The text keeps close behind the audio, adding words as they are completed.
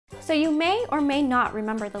So you may or may not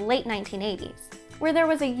remember the late 1980s, where there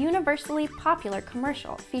was a universally popular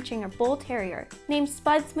commercial featuring a Bull Terrier named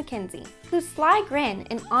Spuds McKenzie, whose sly grin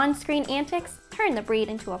and on-screen antics turned the breed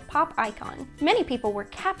into a pop icon. Many people were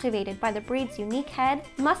captivated by the breed's unique head,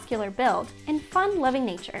 muscular build, and fun-loving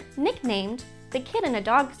nature. Nicknamed the kid in a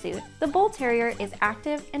dog suit, the Bull Terrier is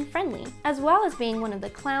active and friendly, as well as being one of the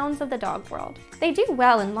clowns of the dog world. They do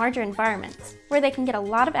well in larger environments, where they can get a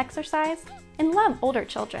lot of exercise and love older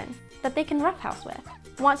children that they can roughhouse with.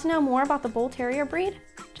 Want to know more about the Bull Terrier breed?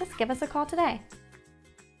 Just give us a call today.